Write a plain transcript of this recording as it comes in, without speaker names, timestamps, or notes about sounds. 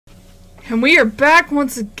And we are back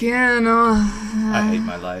once again. I hate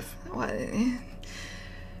my life. What?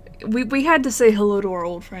 We had to say hello to our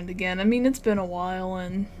old friend again. I mean, it's been a while,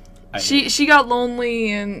 and she got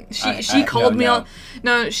lonely, and she called me on.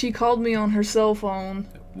 No, she called me on her cell phone.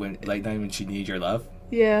 When late night when she needed your love.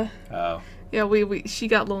 Yeah. Oh. Yeah, she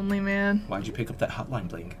got lonely, man. Why'd you pick up that hotline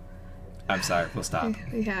bling? I'm sorry. We'll stop.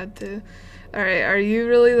 We had to. All right, are you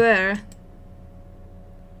really there?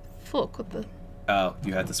 Fuck, what the? Oh,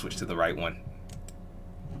 you had to switch to the right one.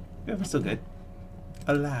 Yeah, we're still good.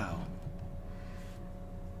 Allow.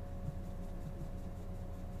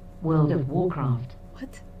 World of Warcraft.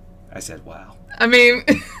 What? I said wow. I mean,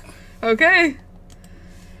 okay.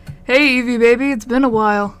 Hey, Evie, baby, it's been a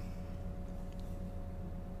while.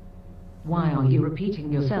 Why are you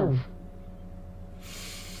repeating yourself?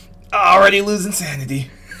 Already losing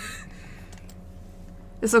sanity.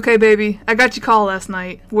 It's okay, baby. I got your call last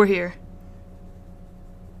night. We're here.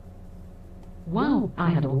 Wow,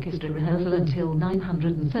 I had orchestra rehearsal until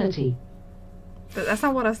 930. But that's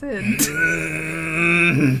not what I said.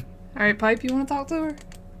 Alright, Pipe, you want to talk to her?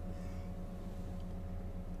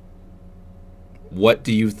 What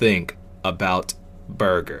do you think about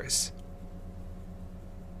burgers?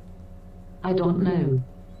 I don't know.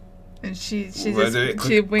 And she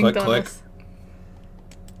Click, winked click, on click. us.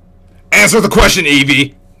 Answer the question,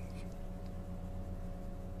 Evie!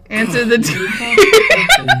 Answer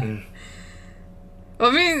the I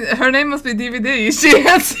mean, her name must be DVD. She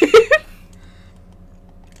answered.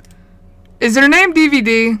 Is her name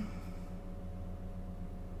DVD?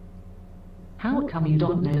 How come you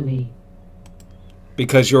don't know me?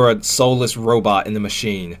 Because you're a soulless robot in the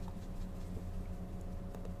machine.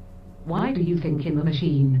 Why do you think in the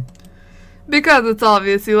machine? Because it's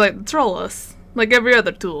obvious you like to troll us, like every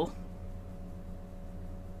other tool.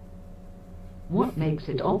 What makes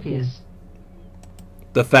it obvious?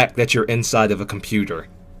 The fact that you're inside of a computer.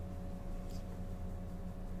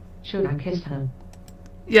 Should I kiss her?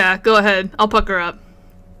 Yeah, go ahead. I'll pucker up.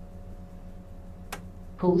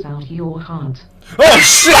 Pulls out your heart. Oh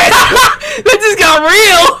shit! That just got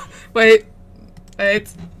real! Wait.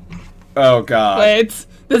 Oh god. Wait.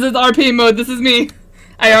 This is RP mode. This is me.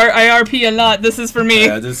 I RP a lot. This is for me.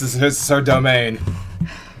 Yeah, this is her domain. I'm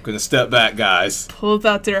gonna step back, guys. Pulls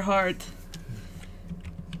out their heart.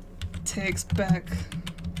 Takes back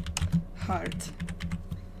heart.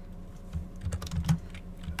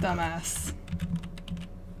 Dumbass.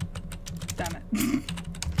 Damn it.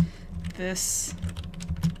 This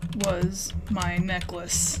was my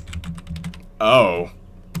necklace. Oh.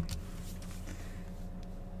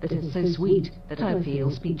 That is so sweet that I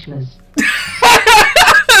feel speechless.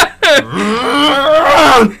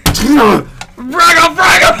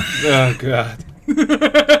 Fraggle! Oh god.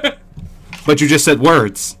 But you just said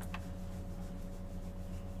words.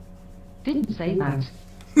 Didn't say that.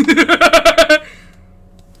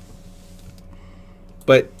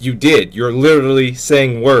 But you did. You're literally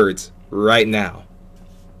saying words right now.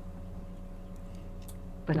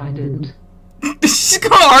 But I didn't. She's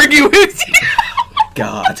gonna argue with you.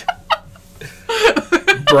 God.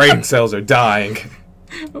 Brain cells are dying.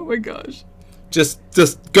 Oh my gosh. Just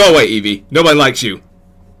go away, Evie. Nobody likes you.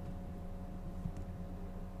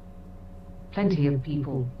 Plenty of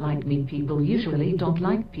people like me. People usually don't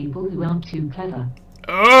like people who aren't too clever.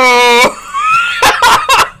 Oh!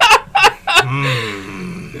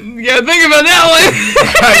 Yeah, think about that one.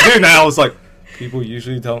 I do now. It's like, people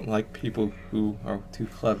usually don't like people who are too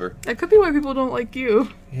clever. That could be why people don't like you.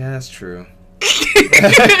 Yeah, that's true.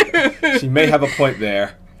 She may have a point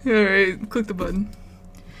there. Alright, click the button.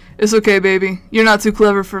 It's okay, baby. You're not too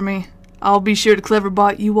clever for me. I'll be sure to clever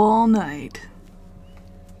bot you all night.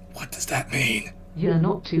 What does that mean? You're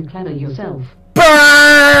not too clever yourself. Burn!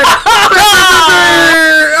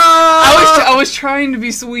 I was trying to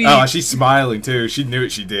be sweet. Oh, she's smiling too. She knew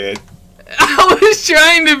what she did. I was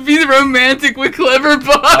trying to be romantic with clever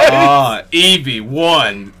bot. Ah, Evie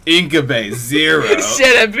 1, Inkabey 0.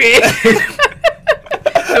 Shut up, bitch.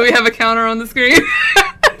 Do we have a counter on the screen?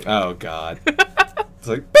 Oh god. It's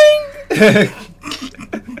like bing.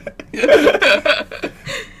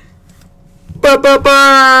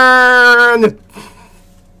 Burn!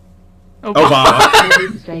 Obama. I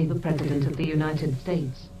didn't say the President of the United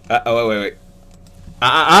States. Oh, wait.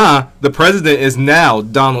 The president is now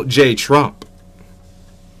Donald J. Trump.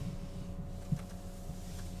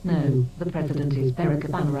 No, the President is Barack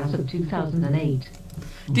Obama as of 2008.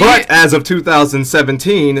 But as of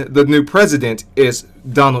 2017, the new president is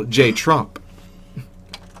Donald J. Trump.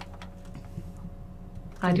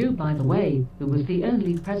 I do, by the way, who was the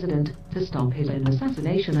only president to stop his own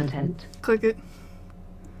assassination attempt. Click it.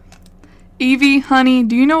 Evie, honey,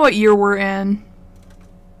 do you know what year we're in?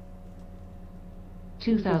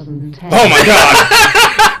 2010. Oh my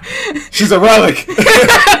god! She's a relic!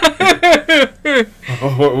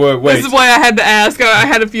 Oh, wait. This is why I had to ask. I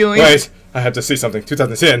had a feeling. Wait, I have to see something.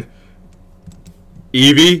 2010.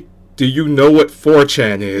 Evie, do you know what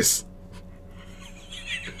 4chan is?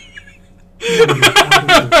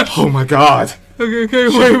 Oh my god. Okay,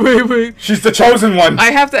 wait. She's the chosen one. I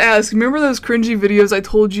have to ask, remember those cringy videos I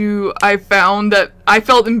told you I found that I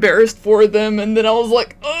felt embarrassed for them, and then I was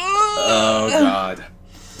like, ugh. Oh god.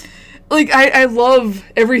 Like, I love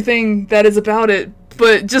everything that is about it,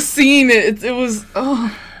 but just seeing it was,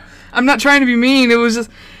 oh. I'm not trying to be mean, it was just,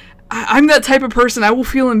 I'm that type of person, I will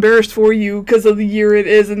feel embarrassed for you because of the year it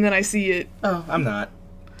is, and then I see it. Oh, I'm not.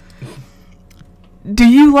 Do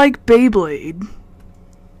you like Beyblade?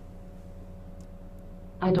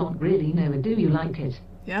 I don't really know it. Do you like it?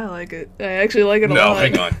 Yeah, I like it. I actually like it a lot. No,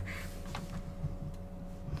 hang on.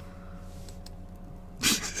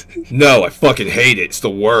 No, I fucking hate it. It's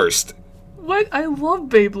the worst. What? I love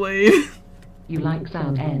Beyblade. You like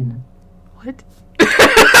sound N. What?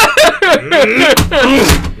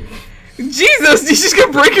 Jesus, you just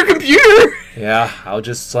gonna break your computer? Yeah, I'll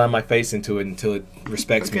just slam my face into it until it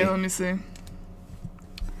respects me. Okay, let me see.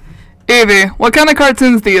 Evie, what kind of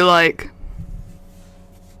cartoons do you like?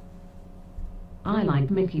 I like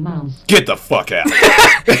Mickey Mouse. Get the fuck out.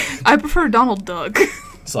 I prefer Donald Duck.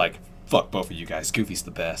 It's like, fuck both of you guys. Goofy's the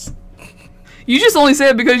best. You just only say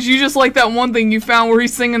it because you just like that one thing you found where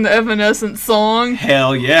he's singing the Evanescence song.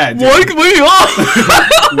 Hell yeah, dude. Wake me up!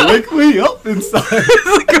 Wake me up inside. It's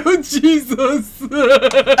like, oh, Jesus. I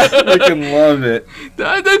freaking love it.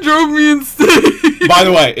 That drove me insane. By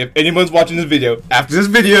the way, if anyone's watching this video, after this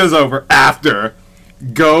video is over,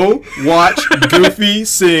 go watch Goofy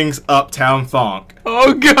Sings Uptown Funk.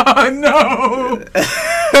 Oh, God, no.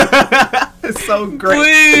 It's so great.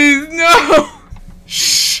 Please, no.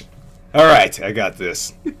 Shh. Alright, I got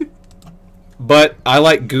this. But I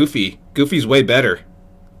like Goofy. Goofy's way better.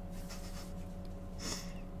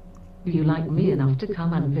 Do you like me enough to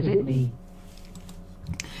come and visit me?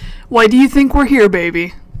 Why do you think we're here,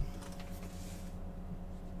 baby?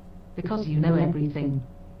 Because you know everything.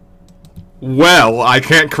 Well, I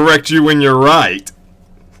can't correct you when you're right.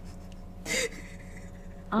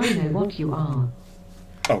 I know what you are.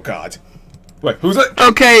 Oh, God. Wait, who's it?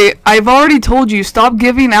 Okay, I've already told you, stop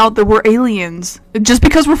giving out that we're aliens. Just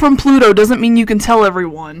because we're from Pluto doesn't mean you can tell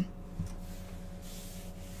everyone.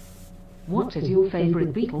 What is your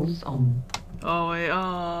favorite Beatles song? Oh, wait,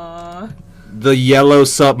 The Yellow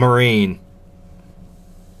Submarine.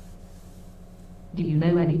 Do you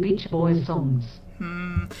know any Beach Boys songs?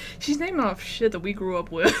 She's naming off shit that we grew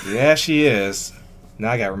up with. Yeah, she is.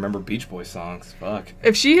 Now I gotta remember Beach Boys songs. Fuck.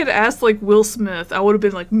 If she had asked, like, Will Smith, I would have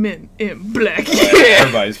been like, Men in Black. Oh, yeah.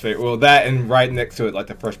 Everybody's favorite. Well, that and right next to it, like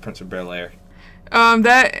the Fresh Prince of Bel-Air.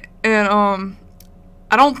 That and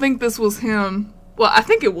I don't think this was him. Well, I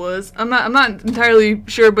think it was. I'm not entirely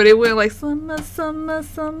sure, but it went like summer, summer,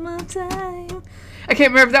 summertime. I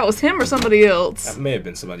can't remember if that was him or somebody else. That may have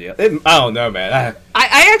been somebody else. I don't know, man.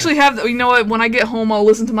 I actually have. You know what? When I get home, I'll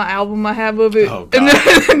listen to my album I have of it, Oh, and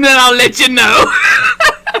then I'll let you know.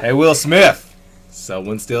 Hey, Will Smith.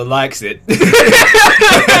 Someone still likes it. Dude,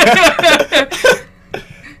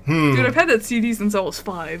 I've had that CD since I was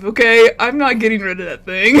 5. Okay, I'm not getting rid of that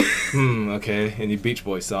thing. Okay. Any Beach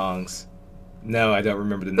Boy songs? No, I don't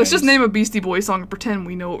remember the names. Let's just name a Beastie Boy song and pretend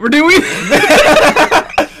we know what we're doing.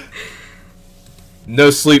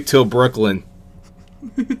 No Sleep Till Brooklyn.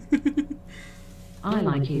 I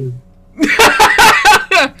like you.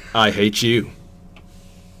 I Hate You.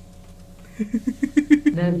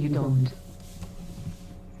 No, you don't.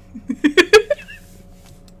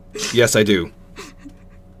 Yes, I do.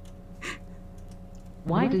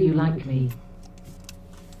 Why do you like me?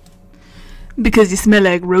 Because you smell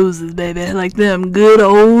like roses, baby. Like them good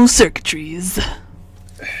old circuitries.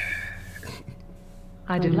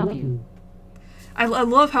 I do love you. I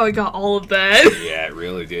love how I got all of that. Yeah, it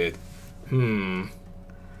really did.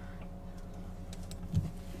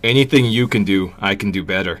 Anything you can do, I can do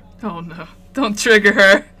better. Oh no. Don't trigger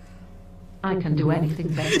her. I can do anything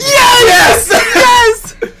better. Yes!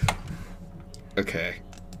 Yes! Okay.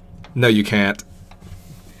 No, you can't.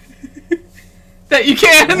 That you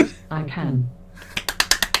can. I can.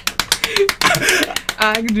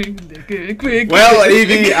 I can do it quick. Well,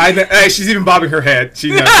 Evie, hey, she's even bobbing her head. She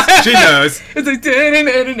knows. She knows. It's like.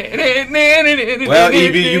 Well,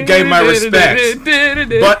 Evie, you gave my respect.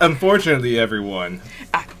 But unfortunately, everyone.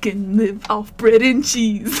 I can live off bread and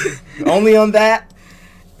cheese. Only on that?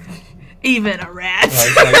 Even a rat.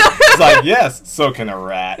 It's like, yes, so can a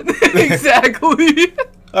rat. Exactly.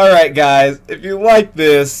 Alright, guys, if you like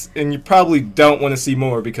this, and you probably don't want to see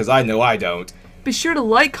more because I know I don't, Be sure to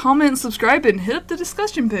like, comment, and subscribe, and hit up the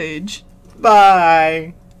discussion page.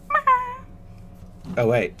 bye! Oh,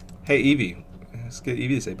 wait. Hey, Evie. Let's get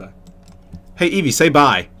Evie to say bye. Hey, Evie, say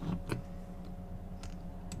bye.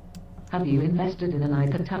 Have you invested in an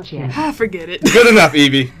iPod Touch yet? Ah, forget it. Good enough,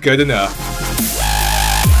 Evie. Good enough.